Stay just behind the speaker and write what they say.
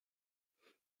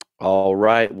All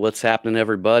right, what's happening,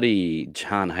 everybody?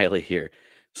 John Hiley here.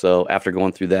 So, after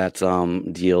going through that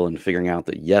deal and figuring out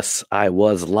that yes, I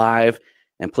was live,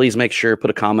 and please make sure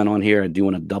put a comment on here. I do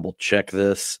want to double check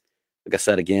this. Like I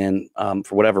said again,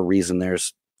 for whatever reason,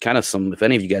 there's kind of some. If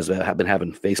any of you guys have been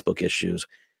having Facebook issues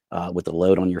with the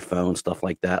load on your phone, stuff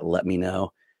like that, let me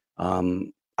know.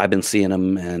 I've been seeing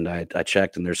them, and I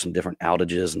checked, and there's some different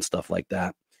outages and stuff like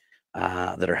that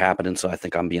that are happening. So I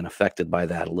think I'm being affected by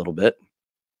that a little bit.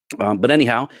 But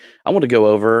anyhow, I want to go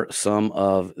over some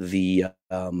of the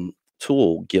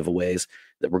tool giveaways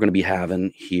that we're going to be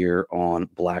having here on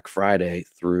Black Friday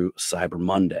through Cyber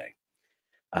Monday.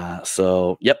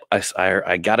 Yep,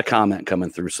 I got a comment coming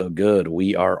through. So good.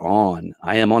 We are on.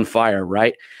 I am on fire,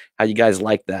 right? How you guys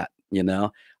like that?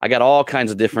 I got all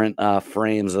kinds of different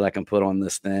frames that I can put on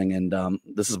this thing. And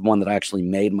this is one that I actually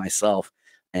made myself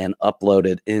and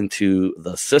uploaded into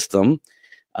the system.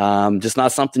 Just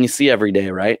not something you see every day,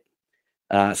 right?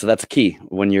 So that's a key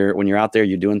when you're out there,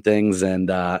 you're doing things, and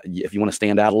if you want to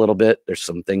stand out a little bit, there's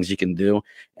some things you can do,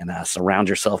 and surround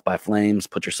yourself by flames,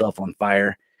 put yourself on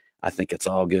fire. I think it's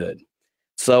all good.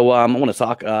 So I want to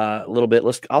talk a little bit.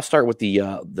 I'll start with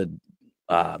the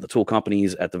tool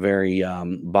companies at the very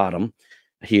bottom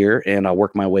here, and I'll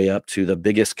work my way up to the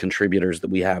biggest contributors that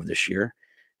we have this year.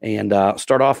 And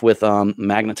start off with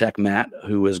Magnatech Matt,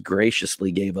 who has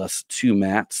graciously gave us 2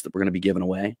 mats that we're going to be giving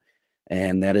away.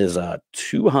 And that is a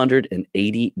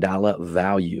 $280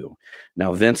 value.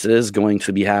 Now, Vince is going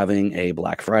to be having a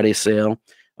Black Friday sale.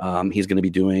 He's going to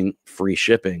be doing free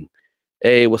shipping.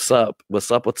 Hey, what's up? What's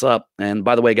up? What's up? And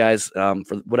by the way, guys,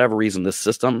 for whatever reason, this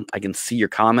system, I can see your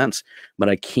comments, but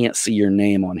I can't see your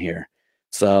name on here.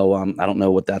 So I don't know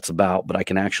what that's about, but I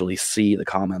can actually see the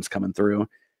comments coming through.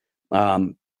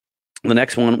 The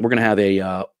next one, we're going to have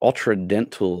a Ultra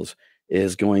Dent Tools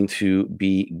is going to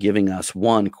be giving us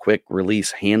one quick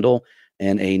release handle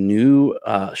and a new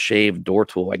shaved door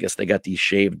tool. I guess they got these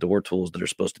shaved door tools that are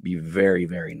supposed to be very,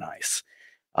 very nice.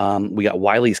 We got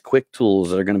Wiley's Quick Tools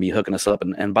that are going to be hooking us up.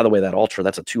 And by the way, that Ultra,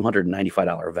 that's a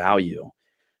 $295 value.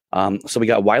 So we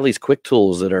got Wiley's Quick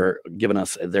Tools that are giving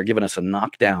us a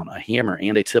knockdown, a hammer,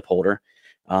 and a tip holder.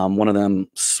 One of them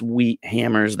sweet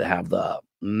hammers that have the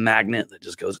magnet that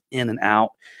just goes in and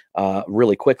out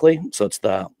really quickly. So it's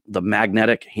the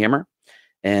magnetic hammer,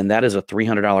 and that is a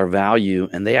 $300 value.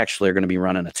 And they actually are going to be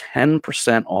running a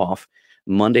 10% off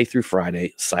Monday through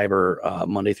Friday, Cyber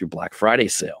Monday through Black Friday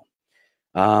sale.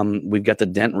 We've got the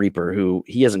Dent Reaper, who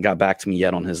he hasn't got back to me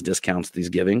yet on his discounts that he's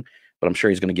giving, but I'm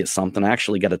sure he's going to get something. I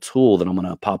actually got a tool that I'm going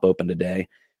to pop open today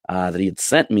that he had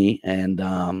sent me, and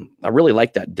I really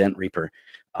like that Dent Reaper.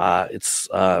 It's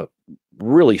a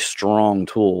really strong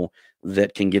tool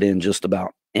that can get in just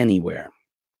about anywhere.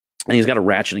 And he's got a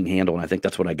ratcheting handle, and I think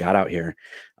that's what I got out here.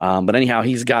 But anyhow,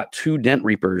 he's got 2 Dent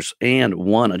Reapers and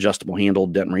 1 adjustable handle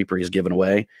Dent Reaper he's given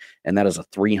away, and that is a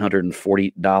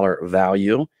 $340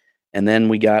 value. And then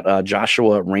we got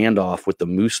Joshua Randolph with the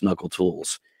Moose Knuckle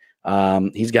tools.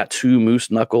 He's got 2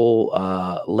 Moose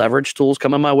Knuckle leverage tools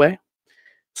coming my way.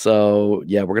 So,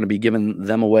 yeah, we're going to be giving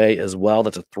them away as well.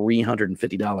 That's a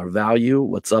 $350 value.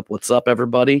 What's up,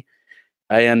 everybody?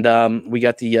 And we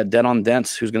got the Dead on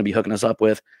Dents, who's going to be hooking us up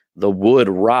with the wood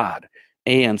rod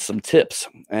and some tips.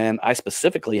 And I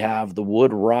specifically have the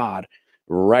wood rod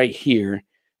right here.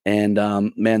 And,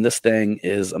 man, this thing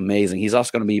is amazing. He's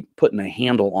also going to be putting a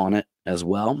handle on it as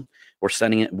well. We're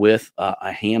sending it with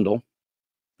a handle.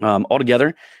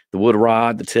 Altogether, the wood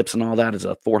rod, the tips, and all that is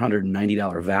a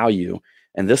 $490 value.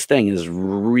 And this thing is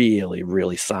really,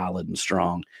 really solid and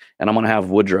strong. And I'm going to have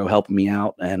Woodrow helping me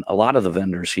out. And a lot of the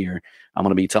vendors here, I'm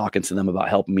going to be talking to them about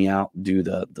helping me out, do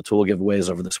the tool giveaways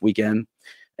over this weekend.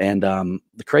 And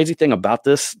the crazy thing about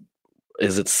this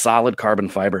is it's solid carbon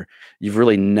fiber. You've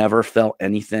really never felt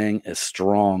anything as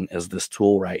strong as this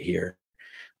tool right here.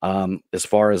 As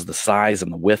far as the size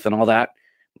and the width and all that,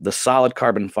 the solid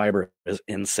carbon fiber is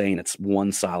insane. It's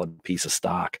one solid piece of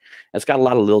stock. It's got a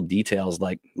lot of little details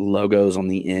like logos on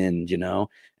the end,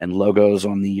 and logos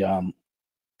on the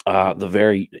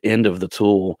very end of the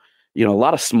tool. A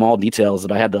lot of small details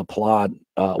that I had to applaud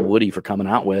Woody for coming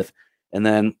out with. And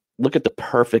then look at the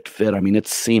perfect fit. I mean,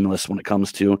 it's seamless when it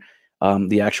comes to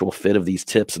the actual fit of these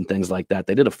tips and things like that.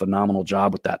 They did a phenomenal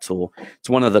job with that tool. It's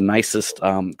one of the nicest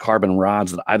carbon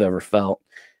rods that I've ever felt.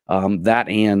 That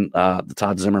and the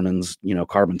Todd Zimmerman's,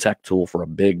 Carbon Tech tool for a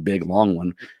big, big, long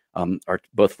one are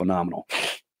both phenomenal.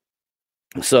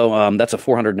 So that's a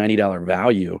 $490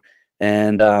 value.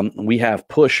 And we have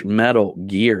Push Metal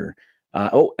Gear.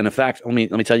 And in fact, let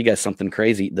me tell you guys something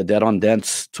crazy. The Dead on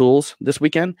Dents tools this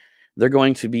weekend, they're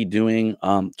going to be doing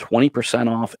 20%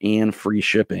 off and free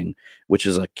shipping, which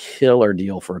is a killer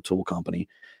deal for a tool company.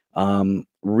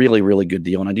 Really, really good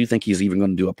deal. And I do think he's even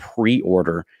going to do a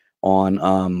pre-order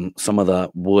on some of the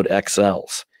wood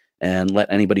XLs and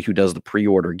let anybody who does the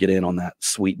pre-order get in on that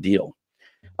sweet deal.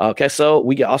 Okay, so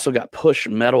we also got Push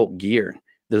Metal Gear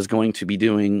that is going to be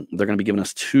doing, they're going to be giving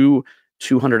us two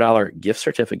 $200 gift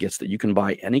certificates that you can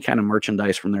buy any kind of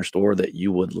merchandise from their store that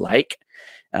you would like.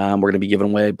 We're going to be giving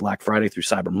away Black Friday through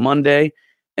Cyber Monday,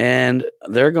 and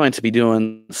they're going to be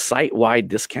doing site-wide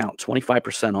discount,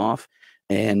 25% off,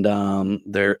 and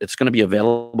it's going to be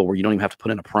available where you don't even have to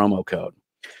put in a promo code.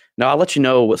 Now, I'll let you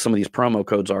know what some of these promo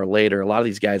codes are later. A lot of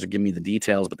these guys are giving me the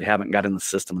details, but they haven't got in the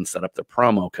system and set up their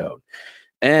promo code.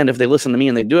 And if they listen to me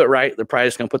and they do it right, they're probably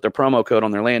just going to put their promo code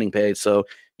on their landing page, so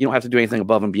you don't have to do anything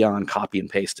above and beyond, copy and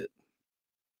paste it.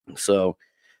 So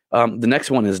the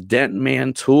next one is Dent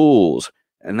Man Tools,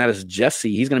 and that is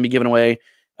Jesse. He's going to be giving away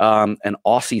an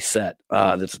Aussie set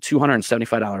that's a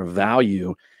 $275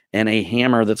 value and a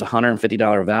hammer that's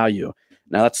 $150 value.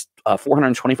 Now, that's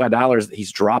 $425 that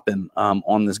he's dropping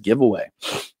on this giveaway.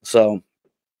 So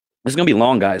it's going to be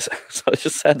long, guys. So it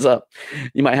just heads up.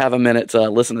 You might have a minute to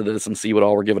listen to this and see what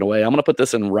all we're giving away. I'm going to put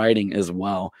this in writing as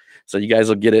well, so you guys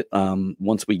will get it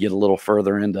once we get a little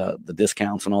further into the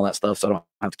discounts and all that stuff, so I don't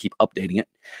have to keep updating it.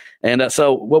 And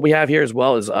so what we have here as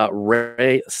well is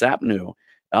Ray Sapnu.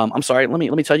 I'm sorry. Let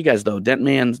me tell you guys, though, Dent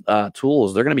Man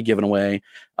Tools, they're going to be giving away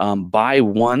buy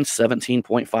one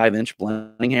 17.5-inch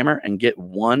blending hammer and get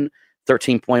one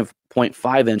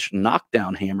 13.5-inch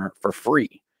knockdown hammer for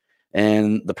free.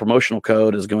 And the promotional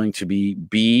code is going to be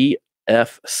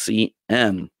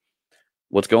BFCM.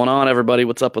 What's going on, everybody?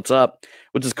 What's up? What's up?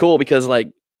 Which is cool because,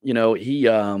 like, you know, he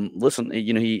listened,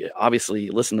 you know, he obviously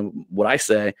listened to what I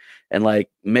say, and like,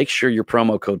 make sure your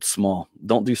promo code's small.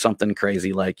 Don't do something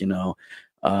crazy like, you know,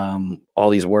 all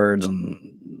these words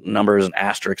and numbers and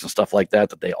asterisks and stuff like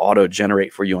that they auto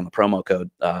generate for you on the promo code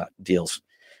deals.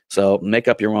 So make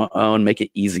up your own, make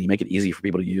it easy for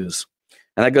people to use.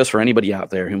 And that goes for anybody out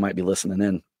there who might be listening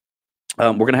in.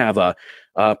 We're going to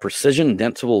have Precision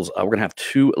Dent Tools. We're going to have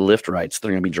 2 lift rights that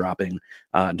are going to be dropping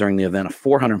during the event, a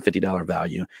 $450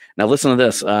 value. Now, listen to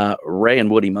this. Ray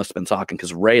and Woody must have been talking,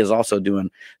 because Ray is also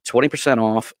doing 20%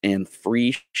 off and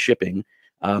free shipping.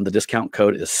 The discount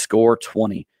code is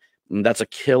SCORE20. And that's a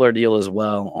killer deal as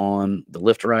well on the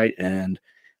lift right. And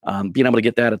being able to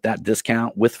get that at that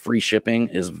discount with free shipping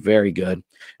is very good.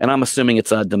 And I'm assuming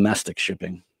it's domestic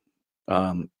shipping.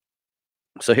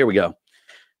 So here we go.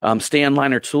 Stan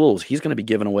Liner Tools. He's going to be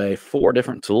giving away 4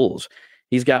 different tools.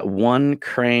 He's got 1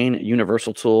 crane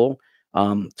universal tool,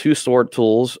 2 sword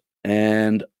tools,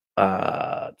 and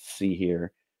let's see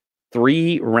here,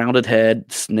 3 rounded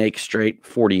head snake straight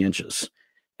 40 inches.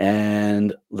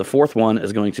 And the 4th one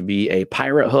is going to be a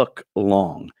pirate hook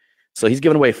long. So he's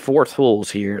giving away 4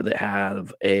 tools here that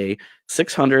have a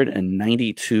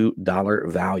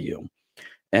 $692 value.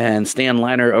 And Stan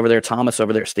Liner over there, Thomas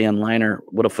over there, Stan Liner,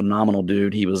 what a phenomenal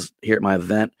dude. He was here at my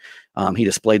event. He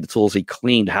displayed the tools. He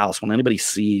cleaned house. When anybody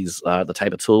sees the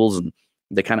type of tools and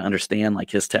they kind of understand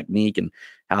like his technique and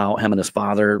how him and his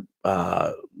father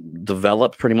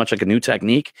developed pretty much like a new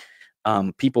technique,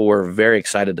 people were very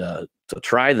excited to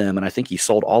try them. And I think he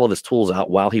sold all of his tools out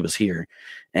while he was here.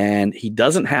 And he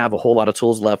doesn't have a whole lot of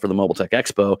tools left for the Mobile Tech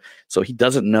Expo, so he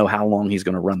doesn't know how long he's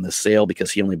going to run this sale, because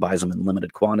he only buys them in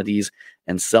limited quantities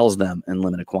and sells them in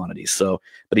limited quantities. So,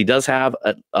 but he does have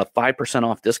a 5%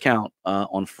 off discount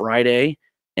on Friday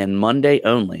and Monday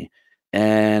only.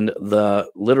 And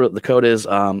the code is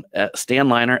Stan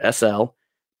Liner SL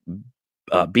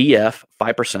BF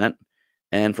 5%.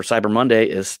 And for Cyber Monday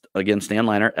is, again, Stan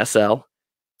Liner SL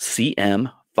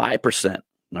CM 5%.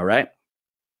 All right.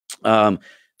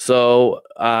 So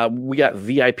we got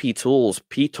VIP tools.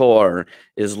 PTOR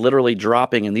is literally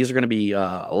dropping, and these are going to be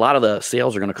a lot of the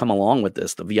sales are going to come along with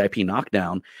this, the VIP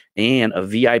knockdown and a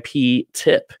VIP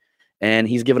tip. And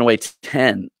he's giving away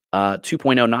 10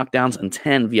 2.0 knockdowns and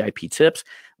 10 VIP tips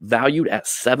valued at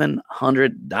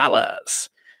 $700.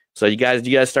 So you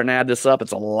guys starting to add this up?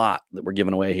 It's a lot that we're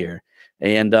giving away here.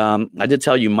 And I did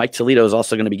tell you Mike Toledo is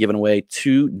also going to be giving away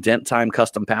 2 Dent Time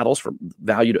custom paddles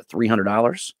valued at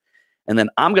 $300. And then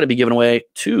I'm going to be giving away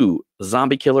 2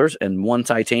 zombie killers and 1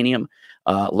 titanium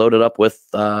loaded up with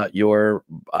your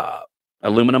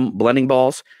aluminum blending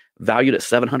balls valued at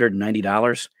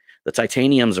 $790. The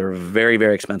titaniums are very,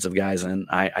 very expensive, guys. And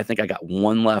I think I got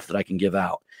 1 left that I can give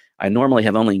out. I normally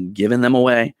have only given them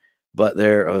away, but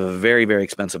they're very, very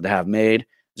expensive to have made.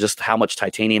 Just how much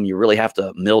titanium you really have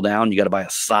to mill down. You got to buy a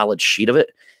solid sheet of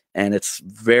it, and it's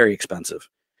very expensive.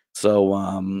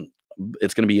 So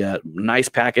It's going to be a nice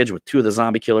package with 2 of the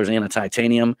zombie killers and a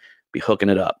titanium. Be hooking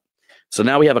it up. So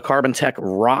now we have a Carbon Tech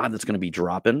rod that's going to be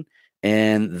dropping,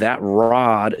 and that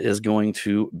rod is going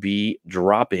to be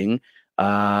dropping.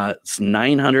 It's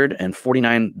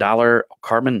 $949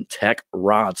 Carbon Tech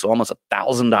rod, so almost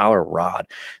 $1,000 rod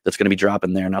that's going to be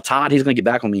dropping there. Now, Todd, he's going to get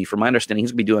back with me. From my understanding,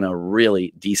 he's going to be doing a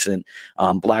really decent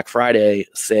Black Friday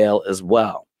sale as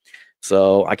well.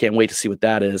 So I can't wait to see what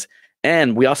that is.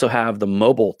 And we also have the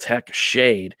Mobile Tech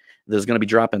Shade. There's going to be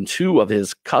dropping 2 of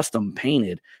his custom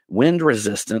painted wind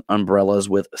resistant umbrellas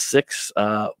with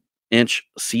 6-inch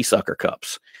sea sucker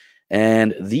cups.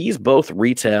 And these both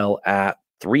retail at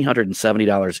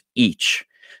 $370 each.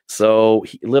 So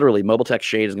literally, Mobile Tech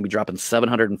Shade is going to be dropping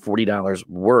 $740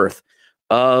 worth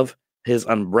of his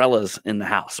umbrellas in the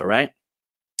house. All right.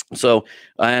 So,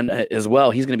 and as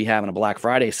well, he's going to be having a Black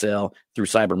Friday sale through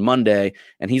Cyber Monday.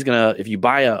 And he's going to, if you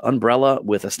buy an umbrella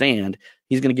with a stand,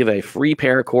 he's going to give a free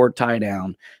paracord tie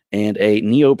down and a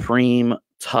neoprene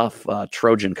tough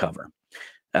Trojan cover.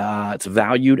 It's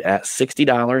valued at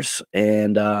 $60.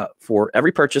 And for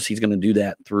every purchase, he's going to do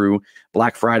that through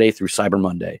Black Friday through Cyber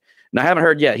Monday. Now, I haven't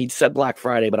heard yet. He said Black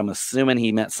Friday, but I'm assuming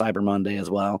he meant Cyber Monday as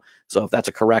well. So if that's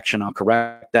a correction, I'll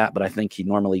correct that. But I think he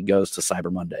normally goes to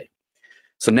Cyber Monday.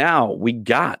 So now we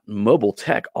got Mobile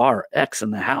Tech RX in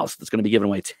the house that's going to be giving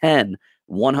away 10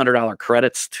 $100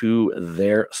 credits to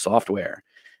their software.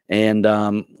 And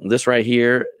this right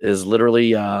here is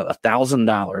literally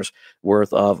 $1,000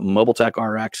 worth of Mobile Tech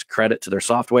RX credit to their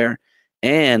software.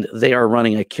 And they are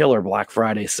running a killer Black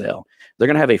Friday sale. They're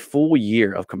going to have a full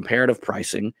year of comparative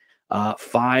pricing,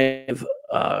 5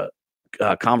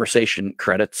 conversation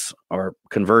credits or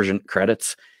conversion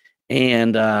credits,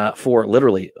 and for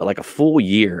literally like a full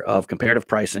year of comparative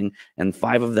pricing, and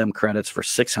 5 of them credits for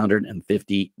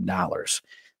 $650.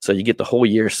 So you get the whole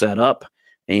year set up.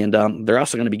 And they're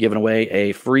also going to be giving away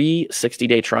a free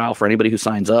 60-day trial for anybody who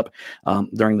signs up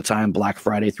during the time Black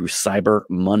Friday through Cyber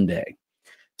Monday.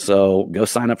 So go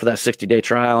sign up for that 60-day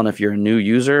trial. And if you're a new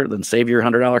user, then save your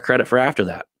 $100 credit for after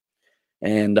that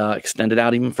and extend it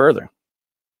out even further.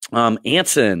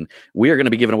 Anson, we are going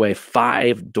to be giving away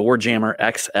 5 Door Jammer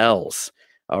XLs,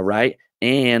 all right,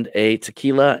 and a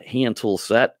tequila hand tool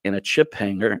set and a chimp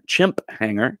hanger,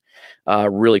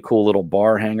 really cool little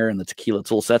bar hanger and the tequila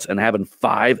tool sets, and having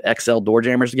 5 XL door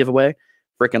jammers to give away.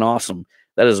 Freaking awesome.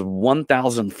 That is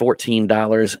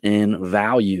 $1,014 in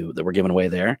value that we're giving away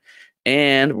there.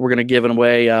 And we're going to give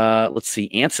away, let's see,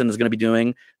 Anson is going to be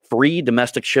doing free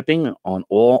domestic shipping on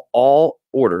all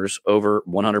orders over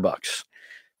 $100.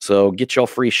 So get y'all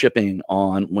free shipping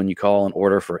on when you call an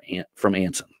order from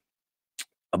Anson.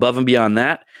 Above and beyond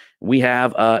that, we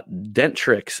have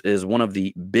Dentrix is one of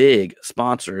the big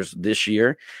sponsors this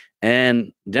year.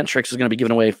 And Dentrix is going to be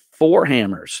giving away 4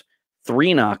 hammers,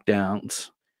 3 knockdowns,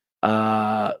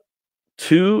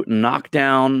 2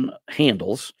 knockdown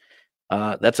handles.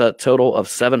 That's a total of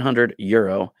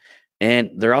 €700.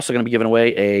 And they're also going to be giving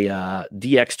away a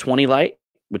DX20 light,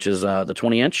 which is the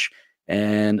 20-inch,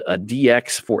 and a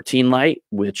DX14 light,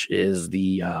 which is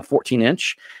the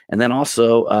 14-inch, and then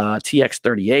also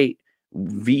TX38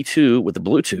 V2 with the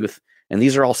Bluetooth. And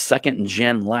these are all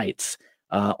second-gen lights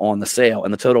on the sale.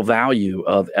 And the total value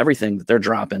of everything that they're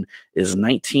dropping is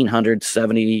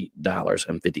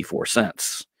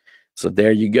 $1,970.54. So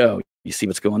there you go. You see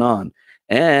what's going on.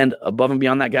 And above and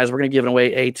beyond that, guys, we're going to give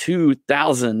away a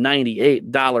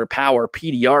 $2,098 power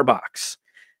PDR box.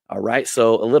 All right.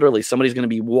 So literally somebody's going to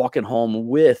be walking home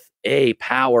with a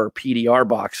power PDR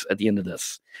box at the end of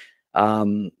this.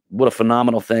 What a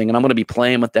phenomenal thing. And I'm going to be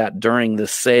playing with that during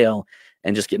this sale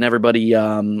and just getting everybody,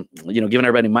 giving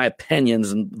everybody my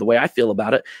opinions and the way I feel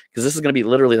about it, because this is going to be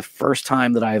literally the first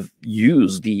time that I've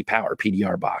used the power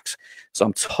PDR box. So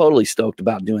I'm totally stoked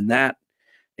about doing that.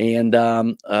 And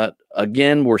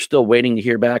again, we're still waiting to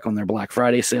hear back on their Black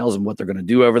Friday sales and what they're going to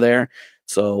do over there.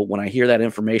 So when I hear that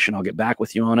information, I'll get back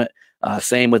with you on it.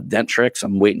 Same with Dentrix.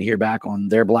 I'm waiting to hear back on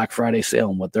their Black Friday sale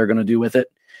and what they're going to do with it.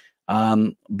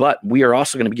 But we are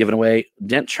also going to be giving away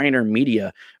Dent Trainer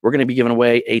Media. We're going to be giving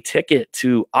away a ticket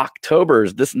to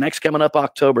this next coming up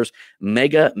October's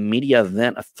mega media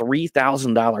event, a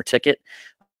 $3,000 ticket.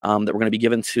 That we're going to be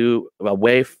giving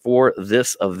away for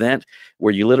this event,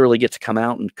 where you literally get to come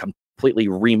out and completely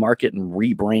remarket and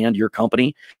rebrand your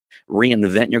company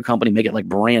reinvent your company, make it like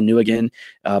brand new again.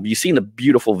 You've seen the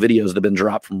beautiful videos that have been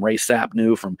dropped from Ray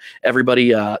Sapnew, from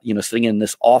everybody, sitting in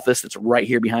this office that's right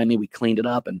here behind me. We cleaned it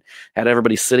up and had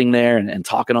everybody sitting there and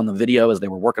talking on the video as they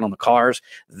were working on the cars.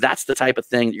 That's the type of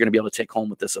thing that you're going to be able to take home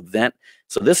with this event.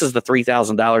 So this is the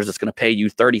 $3,000 that's going to pay you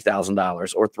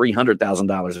 $30,000 or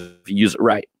 $300,000 if you use it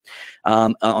right.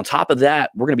 On top of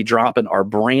that, we're going to be dropping our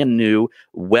brand new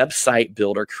website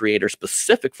builder creator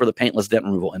specific for the paintless dent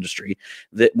removal industry.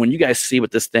 That when you guys see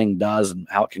what this thing does and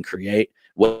how it can create,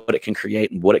 what it can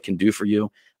create and what it can do for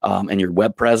you and your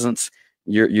web presence,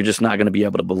 you're just not going to be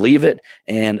able to believe it.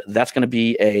 And that's going to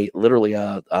be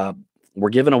we're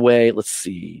giving away, let's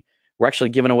see, we're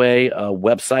actually giving away a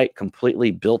website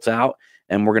completely built out.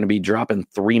 And we're going to be dropping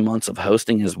 3 months of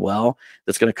hosting as well.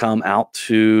 That's going to come out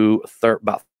to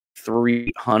about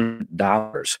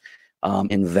 $300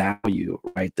 in value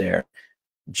right there,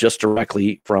 just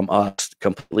directly from us,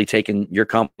 completely taking your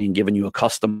company and giving you a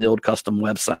custom build, custom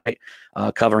website,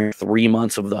 covering 3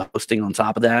 months of the hosting on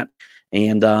top of that.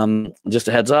 And just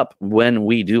a heads up, when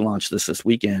we do launch this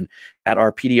weekend at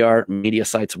our PDR Media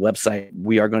Sites website,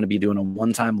 we are going to be doing a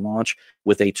one-time launch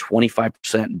with a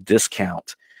 25%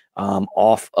 discount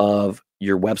off of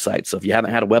your website. So if you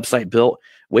haven't had a website built,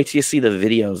 wait till you see the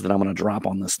videos that I'm going to drop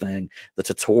on this thing, the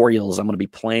tutorials. I'm going to be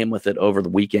playing with it over the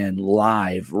weekend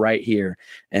live right here.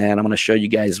 And I'm going to show you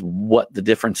guys what the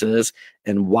difference is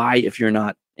and why, if you're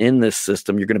not in this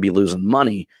system, you're going to be losing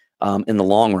money in the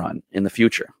long run, in the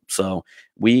future. So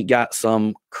we got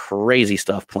some crazy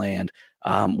stuff planned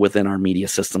within our media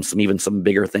system, some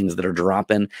bigger things that are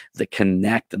dropping that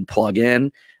connect and plug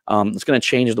in. It's going to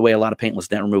change the way a lot of paintless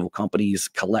dent removal companies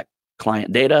collect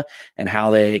client data and how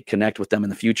they connect with them in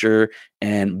the future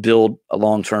and build a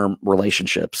long-term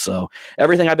relationship. So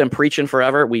everything I've been preaching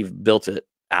forever, we've built it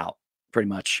out pretty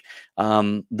much.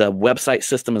 The website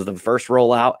system is the first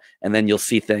rollout, and then you'll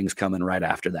see things coming right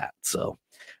after that. So,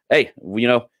 hey, we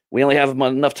only have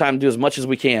enough time to do as much as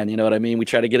we can. You know what I mean? We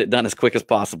try to get it done as quick as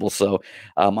possible. So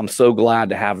I'm so glad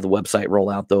to have the website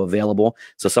rollout, though, available.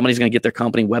 So somebody's going to get their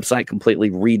company website completely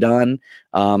redone.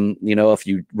 If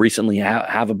you recently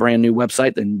have a brand new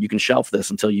website, then you can shelf this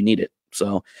until you need it.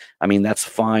 So, I mean, that's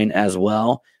fine as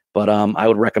well. But I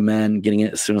would recommend getting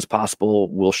it as soon as possible.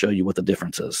 We'll show you what the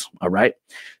difference is. All right.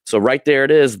 So right there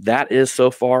it is. That is so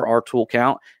far our tool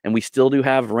count. And we still do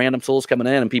have random tools coming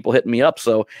in and people hitting me up.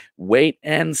 So wait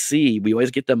and see. We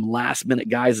always get them last minute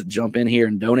guys that jump in here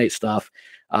and donate stuff.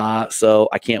 So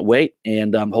I can't wait.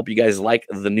 And hope you guys like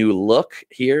the new look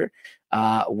here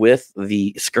with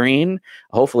the screen.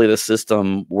 Hopefully the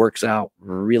system works out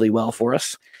really well for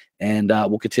us. And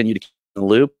we'll continue to keep in the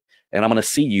loop. And I'm going to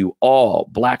see you all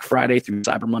Black Friday through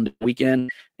Cyber Monday weekend,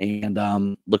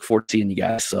 and look forward to seeing you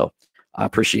guys. So I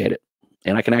appreciate it.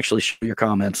 And I can actually show your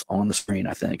comments on the screen,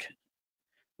 I think.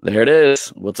 There it is.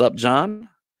 What's up, John?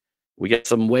 We got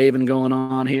some waving going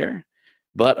on here.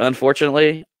 But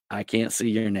unfortunately, I can't see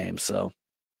your name. So,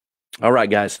 all right,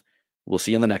 guys. We'll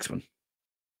see you in the next one.